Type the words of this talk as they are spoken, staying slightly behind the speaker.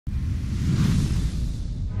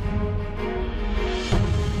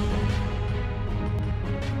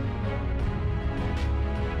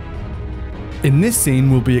In this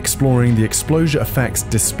scene, we'll be exploring the ExplosiaFX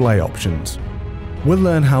display options. We'll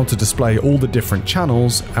learn how to display all the different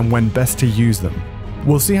channels and when best to use them.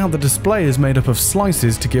 We'll see how the display is made up of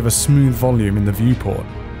slices to give a smooth volume in the viewport.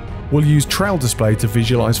 We'll use trail display to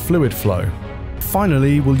visualize fluid flow.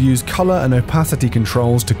 Finally, we'll use color and opacity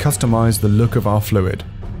controls to customize the look of our fluid.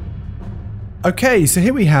 Okay, so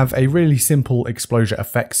here we have a really simple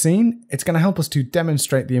ExplosiaFX scene. It's going to help us to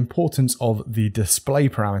demonstrate the importance of the display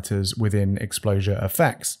parameters within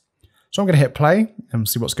ExplosiaFX. So I'm going to hit play and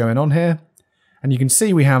see what's going on here. And you can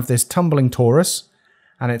see we have this tumbling torus,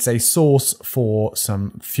 and it's a source for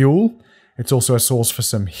some fuel. It's also a source for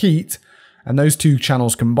some heat, and those two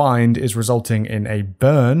channels combined is resulting in a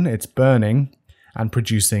burn. It's burning and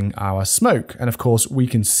producing our smoke. And of course, we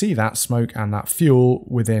can see that smoke and that fuel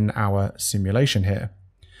within our simulation here.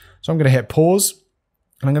 So I'm going to hit pause,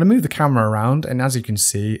 and I'm going to move the camera around, and as you can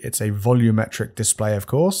see, it's a volumetric display, of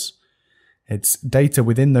course. It's data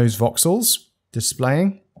within those voxels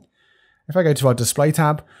displaying. If I go to our display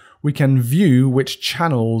tab, we can view which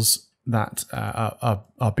channels that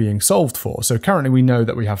are being solved for. So currently we know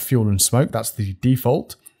that we have fuel and smoke, that's the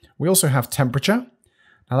default. We also have temperature.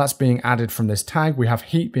 Now that's being added from this tag. We have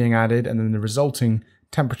heat being added, and then the resulting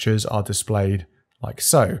temperatures are displayed like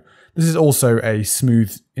so. This is also a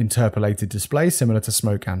smooth interpolated display similar to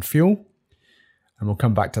smoke and fuel. And we'll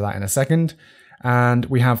come back to that in a second. And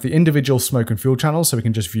we have the individual smoke and fuel channels, so we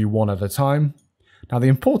can just view one at a time. Now the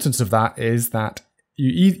importance of that is that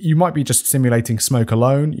you might be just simulating smoke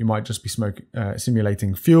alone, you might just be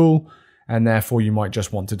simulating fuel, and therefore you might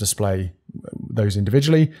just want to display those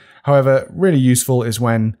individually. However, really useful is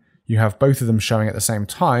when you have both of them showing at the same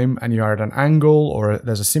time and you are at an angle, or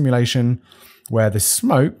there's a simulation where the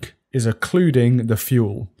smoke is occluding the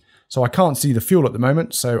fuel. So I can't see the fuel at the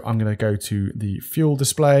moment, so I'm going to go to the fuel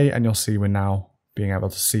display, and you'll see we're now being able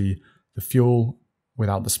to see the fuel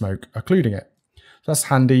without the smoke occluding it. So that's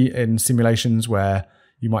handy in simulations where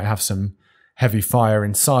you might have some heavy fire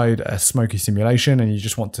inside a smoky simulation and you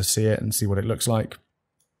just want to see it and see what it looks like.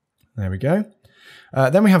 There we go.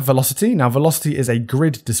 Then we have velocity. Now velocity is a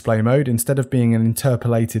grid display mode. Instead of being an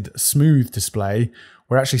interpolated smooth display,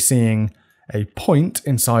 we're actually seeing a point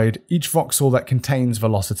inside each voxel that contains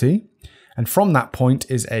velocity. And from that point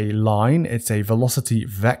is a line. It's a velocity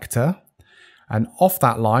vector. And off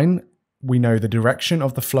that line, we know the direction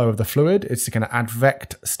of the flow of the fluid. It's going to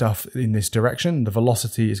advect stuff in this direction. The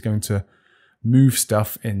velocity is going to move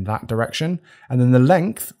stuff in that direction. And then the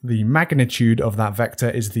length, the magnitude of that vector,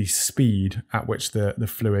 is the speed at which the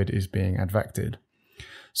fluid is being advected.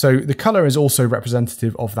 So the color is also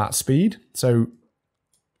representative of that speed. So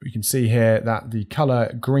we can see here that the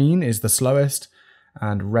color green is the slowest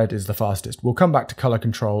and red is the fastest. We'll come back to color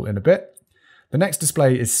control in a bit. The next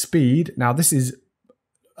display is speed. Now this is,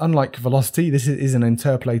 unlike velocity, this is an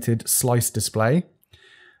interpolated slice display,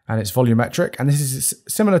 and it's volumetric, and this is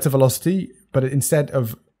similar to velocity, but instead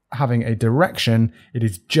of having a direction, it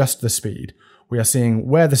is just the speed. We are seeing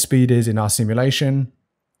where the speed is in our simulation,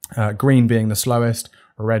 green being the slowest,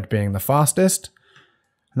 red being the fastest,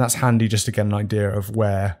 and that's handy just to get an idea of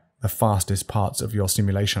where the fastest parts of your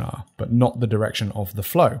simulation are, but not the direction of the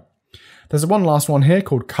flow. There's one last one here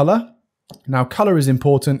called color. Now, color is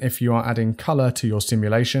important if you are adding color to your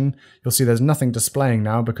simulation. You'll see there's nothing displaying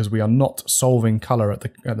now because we are not solving color at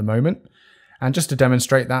the moment. And just to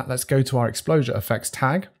demonstrate that, let's go to our ExplosiaFX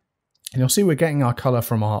tag. And you'll see we're getting our color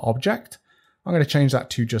from our object. I'm going to change that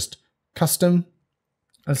to just custom.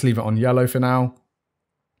 Let's leave it on yellow for now.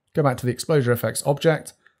 Go back to the ExplosiaFX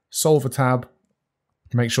object, solver tab,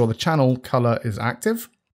 make sure the channel color is active.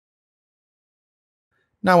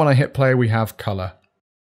 Now when I hit play, we have color.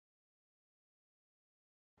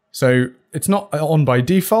 So it's not on by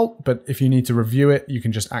default, but if you need to review it, you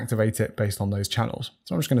can just activate it based on those channels.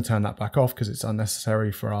 So I'm just going to turn that back off because it's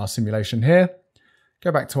unnecessary for our simulation here.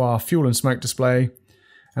 Go back to our fuel and smoke display,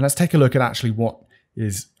 and let's take a look at actually what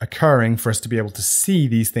is occurring for us to be able to see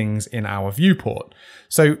these things in our viewport.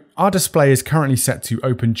 So our display is currently set to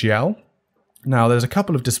OpenGL. Now there's a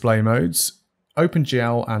couple of display modes,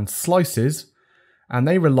 OpenGL and slices, and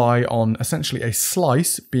they rely on essentially a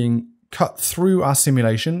slice being cut through our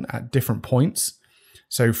simulation at different points.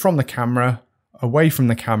 So from the camera, away from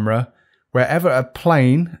the camera, wherever a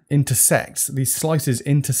plane intersects, these slices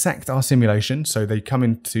intersect our simulation. So they come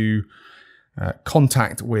into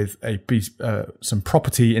contact with some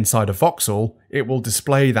property inside a voxel, it will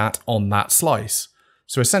display that on that slice.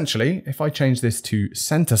 So essentially, if I change this to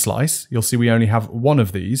center slice, you'll see we only have one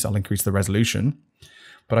of these. I'll increase the resolution,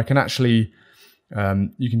 but I can actually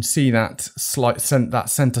you can see that that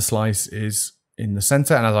center slice is in the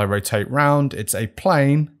center, and as I rotate round, it's a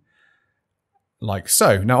plane like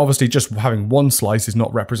so. Now, obviously, just having one slice is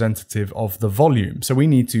not representative of the volume. So we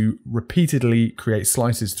need to repeatedly create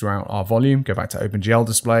slices throughout our volume. Go back to OpenGL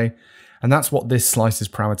display. And that's what this slices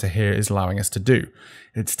parameter here is allowing us to do.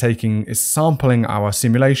 It's sampling our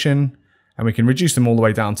simulation, and we can reduce them all the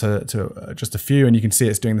way down to just a few. And you can see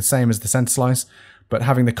it's doing the same as the center slice, but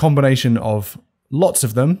having the combination of lots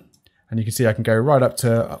of them. And you can see I can go right up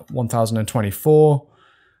to 1024.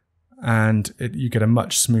 And you get a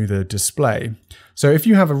much smoother display. So if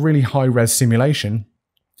you have a really high-res simulation,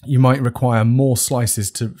 you might require more slices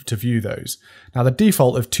to view those. Now, the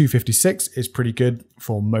default of 256 is pretty good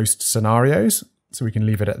for most scenarios, so we can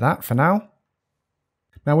leave it at that for now.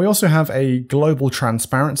 Now, we also have a global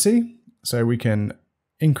transparency, so we can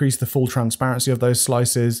increase the full transparency of those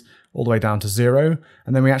slices all the way down to 0.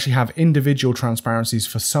 And then we actually have individual transparencies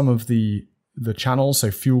for some of the channels, so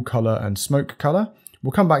fuel color and smoke color.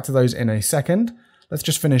 We'll come back to those in a second. Let's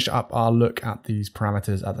just finish up our look at these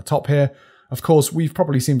parameters at the top here. Of course, we've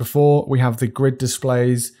probably seen before, we have the grid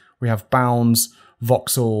displays, we have bounds,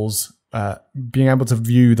 voxels. Being able to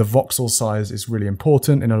view the voxel size is really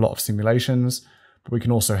important in a lot of simulations, but we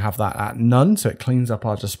can also have that at none, so it cleans up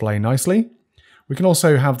our display nicely. We can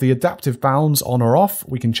also have the adaptive bounds on or off.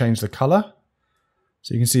 We can change the color.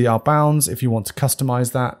 So you can see our bounds. If you want to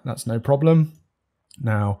customize that, that's no problem.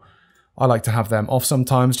 Now, I like to have them off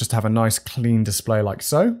sometimes, just to have a nice clean display like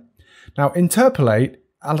so. Now, interpolate,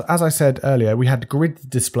 as I said earlier, we had grid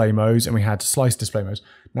display modes and we had slice display modes.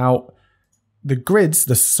 Now, the grids,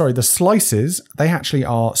 the slices, they actually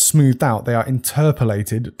are smoothed out. They are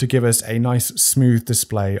interpolated to give us a nice smooth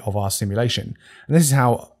display of our simulation. And this is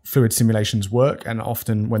how fluid simulations work. And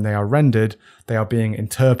often when they are rendered, they are being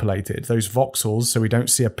interpolated. Those voxels, so we don't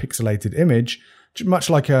see a pixelated image, much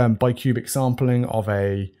like a bicubic sampling of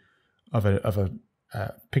a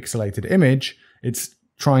pixelated image, it's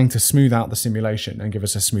trying to smooth out the simulation and give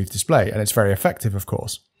us a smooth display, and it's very effective, of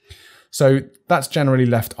course. So that's generally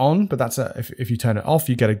left on, but that's if you turn it off,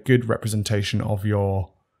 you get a good representation of your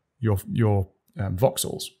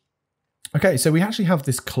voxels. Okay, so we actually have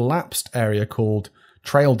this collapsed area called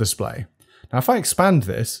trail display. Now, if I expand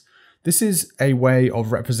this, this is a way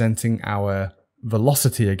of representing our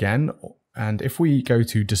velocity again. And if we go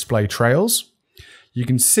to display trails, you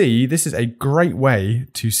can see this is a great way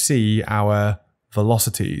to see our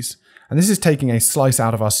velocities. And this is taking a slice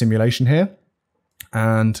out of our simulation here.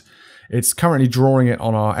 And it's currently drawing it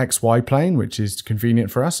on our XY plane, which is convenient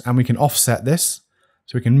for us. And we can offset this.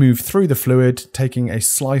 So we can move through the fluid, taking a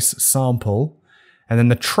slice sample. And then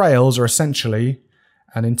the trails are essentially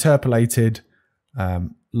an interpolated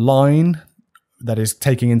line that is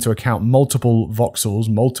taking into account multiple voxels,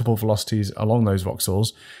 multiple velocities along those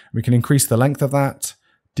voxels. We can increase the length of that,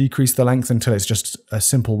 decrease the length until it's just a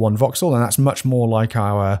simple one voxel. And that's much more like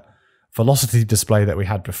our velocity display that we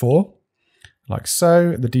had before. Like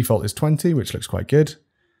so. The default is 20, which looks quite good.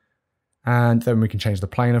 And then we can change the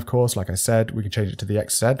plane, of course. Like I said, we can change it to the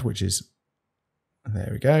XZ, which is, there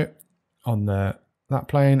we go, on that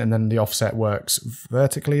plane. And then the offset works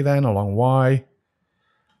vertically then along Y,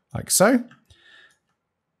 like so.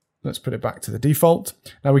 Let's put it back to the default.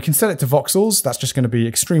 Now we can set it to voxels. That's just going to be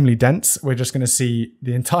extremely dense. We're just going to see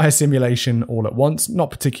the entire simulation all at once.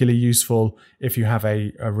 Not particularly useful if you have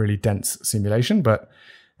a really dense simulation, but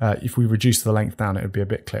if we reduce the length down, it would be a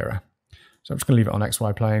bit clearer. So I'm just going to leave it on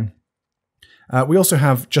XY plane. We also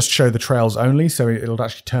have just show the trails only, so it'll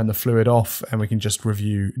actually turn the fluid off and we can just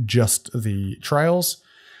review just the trails.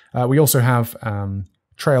 We also have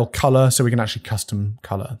trail color, so we can actually custom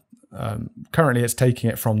color. Currently it's taking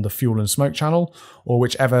it from the fuel and smoke channel or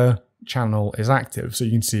whichever channel is active. So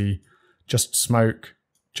you can see just smoke,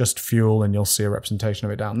 just fuel, and you'll see a representation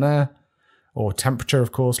of it down there. Or temperature,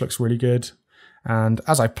 of course, looks really good. And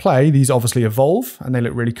as I play, these obviously evolve and they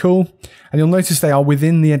look really cool. And you'll notice they are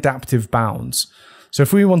within the adaptive bounds. So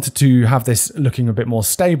if we wanted to have this looking a bit more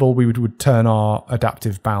stable, we would turn our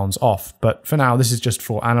adaptive bounds off. But for now, this is just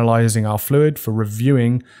for analyzing our fluid, for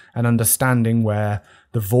reviewing and understanding where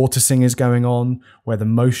the vorticing is going on, where the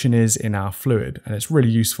motion is in our fluid. And it's really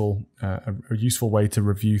useful, a useful way to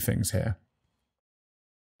review things here.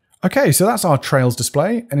 Okay, so that's our trails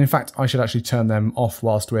display. And in fact, I should actually turn them off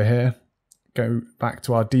whilst we're here. Go back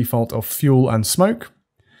to our default of fuel and smoke.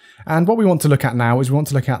 And what we want to look at now is we want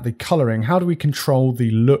to look at the coloring. How do we control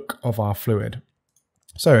the look of our fluid?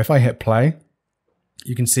 So if I hit play,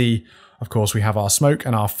 you can see, of course, we have our smoke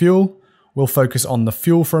and our fuel. We'll focus on the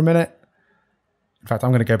fuel for a minute. In fact,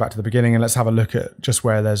 I'm going to go back to the beginning and let's have a look at just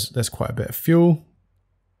where there's quite a bit of fuel.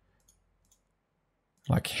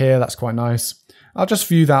 Like here, that's quite nice. I'll just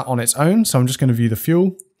view that on its own. So I'm just going to view the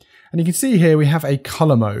fuel. And you can see here we have a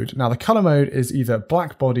color mode. Now the color mode is either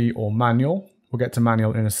black body or manual. We'll get to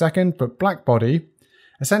manual in a second, but black body,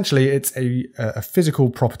 essentially it's a physical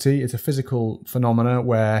property. It's a physical phenomena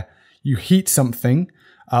where you heat something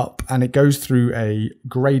up and it goes through a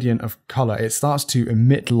gradient of color. It starts to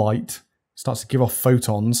emit light, starts to give off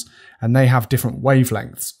photons, and they have different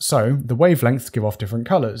wavelengths. So the wavelengths give off different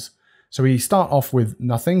colors. So we start off with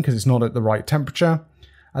nothing because it's not at the right temperature.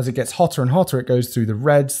 As it gets hotter and hotter, it goes through the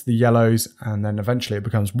reds, the yellows, and then eventually it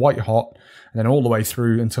becomes white hot, and then all the way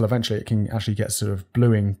through until eventually it can actually get sort of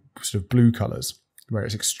blue colors, where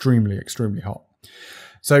it's extremely, extremely hot.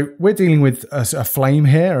 So we're dealing with a flame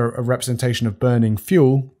here, a representation of burning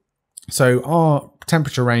fuel. So our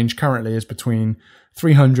temperature range currently is between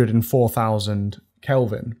 300 and 4000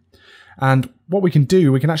 Kelvin. And what we can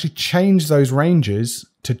do, we can actually change those ranges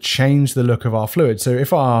to change the look of our fluid. So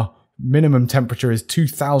if our minimum temperature is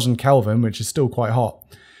 2000 Kelvin, which is still quite hot,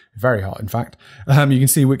 very hot in fact, you can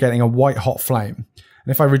see we're getting a white hot flame.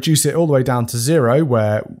 And if I reduce it all the way down to 0,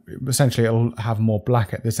 where essentially it'll have more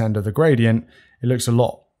black at this end of the gradient, it looks a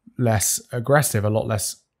lot less aggressive, a lot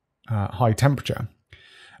less high temperature.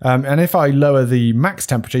 And if I lower the max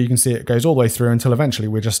temperature, you can see it goes all the way through until eventually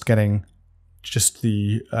we're just getting just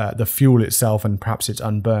the fuel itself, and perhaps it's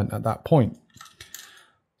unburnt at that point.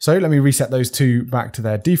 So let me reset those two back to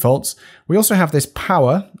their defaults. We also have this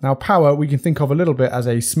power. Now power we can think of a little bit as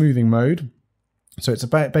a smoothing mode. So it's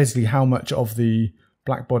about basically how much of the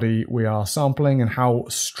black body we are sampling and how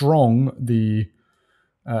strong the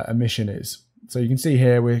emission is. So you can see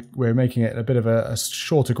here we're making it a bit of a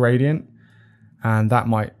shorter gradient, and that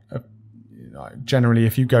might generally,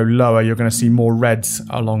 if you go lower, you're going to see more reds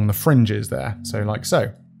along the fringes there. So like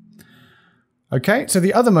so. Okay, so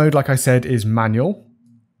the other mode, like I said, is manual.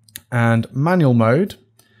 And manual mode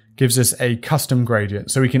gives us a custom gradient.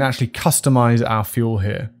 So we can actually customize our fuel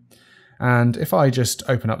here. And if I just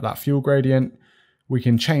open up that fuel gradient, we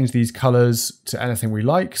can change these colors to anything we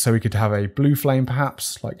like. So we could have a blue flame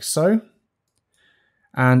perhaps, like so.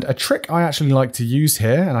 And a trick I actually like to use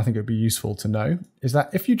here, and I think it would be useful to know, is that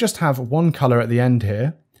if you just have one color at the end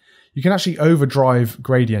here, you can actually overdrive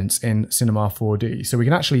gradients in Cinema 4D. So we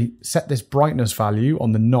can actually set this brightness value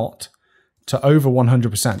on the knot to over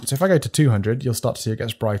 100%. So if I go to 200, you'll start to see it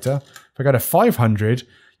gets brighter. If I go to 500,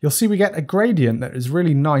 you'll see we get a gradient that is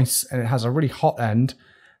really nice and it has a really hot end.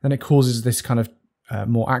 Then it causes this kind of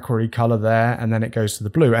more aqua color there, and then it goes to the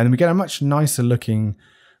blue. And we get a much nicer looking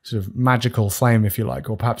sort of magical flame, if you like,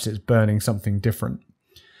 or perhaps it's burning something different.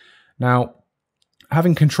 Now,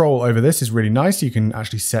 having control over this is really nice. You can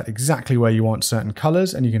actually set exactly where you want certain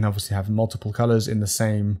colors, and you can obviously have multiple colors in the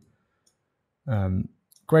same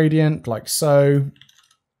gradient, like so.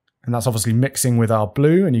 And that's obviously mixing with our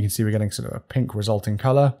blue, and you can see we're getting sort of a pink resulting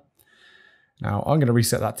color. Now I'm going to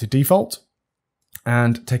reset that to default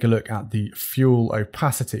and take a look at the fuel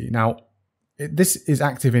opacity. Now, this is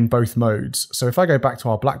active in both modes. So if I go back to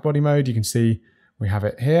our black body mode, you can see we have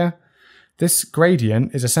it here. This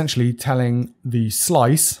gradient is essentially telling the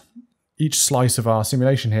slice, each slice of our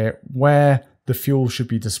simulation here, where the fuel should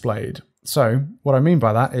be displayed. So what I mean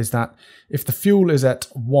by that is that if the fuel is at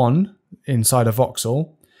 1 inside a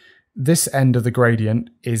voxel, this end of the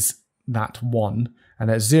gradient is that 1,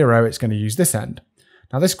 and at 0, it's going to use this end.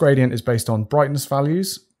 Now this gradient is based on brightness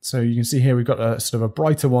values. So you can see here we've got a sort of a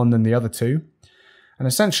brighter one than the other two. And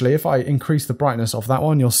essentially, if I increase the brightness of that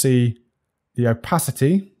one, you'll see the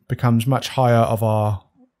opacity becomes much higher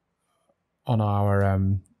on our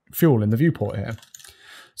fuel in the viewport here.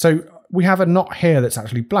 So we have a knot here that's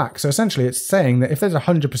actually black. So essentially it's saying that if there's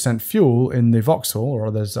 100% fuel in the voxel,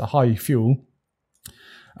 or there's a high fuel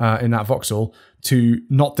in that voxel, to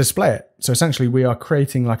not display it. So essentially we are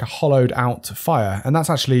creating like a hollowed out fire. And that's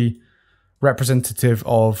actually representative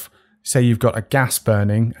of, say you've got a gas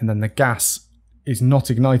burning, and then the gas is not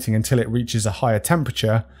igniting until it reaches a higher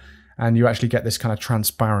temperature, and you actually get this kind of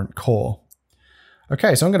transparent core.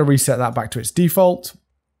 Okay, so I'm going to reset that back to its default,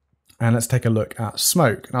 and let's take a look at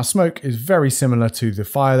smoke. Now smoke is very similar to the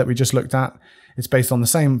fire that we just looked at. It's based on the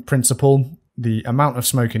same principle. The amount of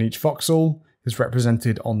smoke in each voxel is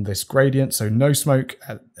represented on this gradient, so no smoke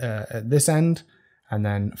at this end, and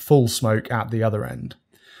then full smoke at the other end.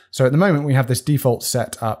 So at the moment we have this default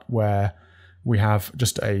set up where we have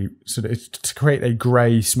just a sort of to create a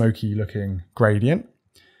grey smoky looking gradient,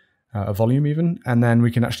 a volume even, and then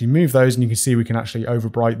we can actually move those, and you can see we can actually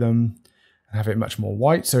overbright them and have it much more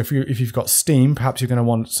white. So if you've got steam, perhaps you're going to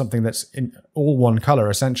want something that's in all one color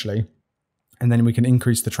essentially, and then we can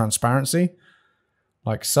increase the transparency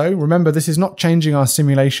like so. Remember, this is not changing our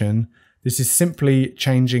simulation. This is simply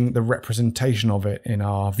changing the representation of it in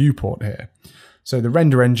our viewport here. So the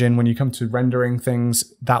render engine, when you come to rendering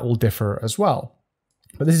things, that will differ as well.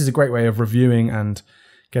 But this is a great way of reviewing and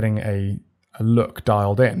getting a look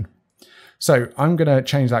dialed in. So I'm going to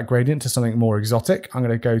change that gradient to something more exotic. I'm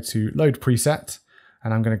going to go to load preset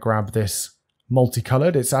and I'm going to grab this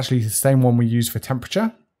multicolored. It's actually the same one we use for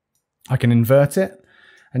temperature. I can invert it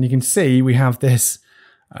and you can see we have this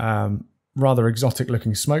rather exotic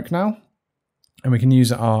looking smoke now. And we can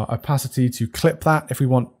use our opacity to clip that. If we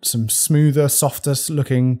want some smoother, softer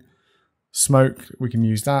looking smoke, we can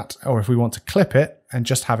use that. Or if we want to clip it and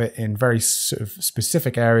just have it in very sort of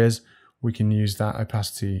specific areas, we can use that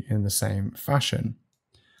opacity in the same fashion.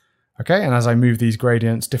 Okay, and as I move these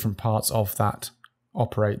gradients, different parts of that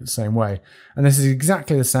operate the same way. And this is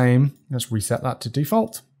exactly the same. Let's reset that to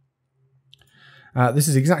default. This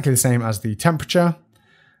is exactly the same as the temperature.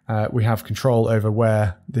 We have control over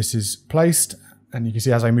where this is placed. And you can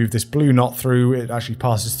see as I move this blue knot through, it actually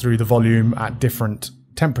passes through the volume at different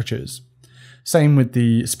temperatures. Same with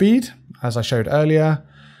the speed, as I showed earlier.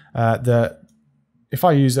 If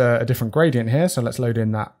I use a different gradient here, so let's load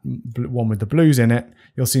in that one with the blues in it,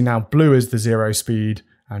 you'll see now blue is the 0 speed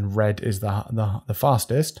and red is the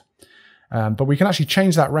fastest. But we can actually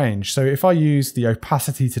change that range. So if I use the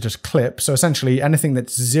opacity to just clip, so essentially anything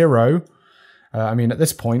that's 0, I mean, at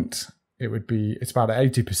this point, it's about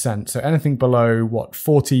 80%. So anything below,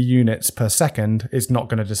 40 units per second is not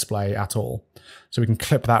going to display at all. So we can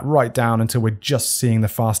clip that right down until we're just seeing the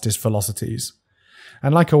fastest velocities.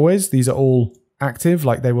 And like always, these are all active,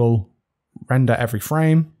 like they will render every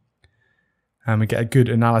frame. And we get a good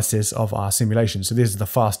analysis of our simulation. So these are the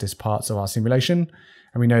fastest parts of our simulation.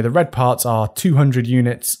 And we know the red parts are 200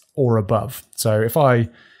 units or above. So if I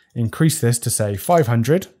increase this to say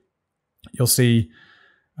 500, you'll see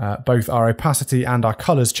both our opacity and our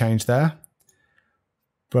colors change there,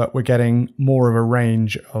 but we're getting more of a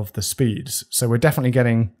range of the speeds. So we're definitely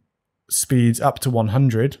getting speeds up to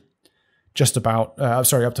 100, just about,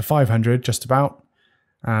 up to 500, just about.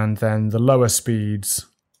 And then the lower speeds,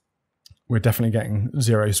 we're definitely getting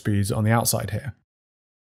 0 speeds on the outside here.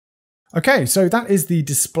 Okay, so that is the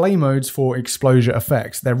display modes for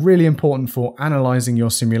ExplosiaFX. They're really important for analyzing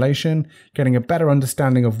your simulation, getting a better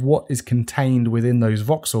understanding of what is contained within those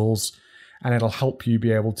voxels, and it'll help you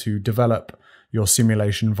be able to develop your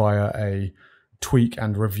simulation via a tweak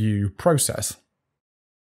and review process.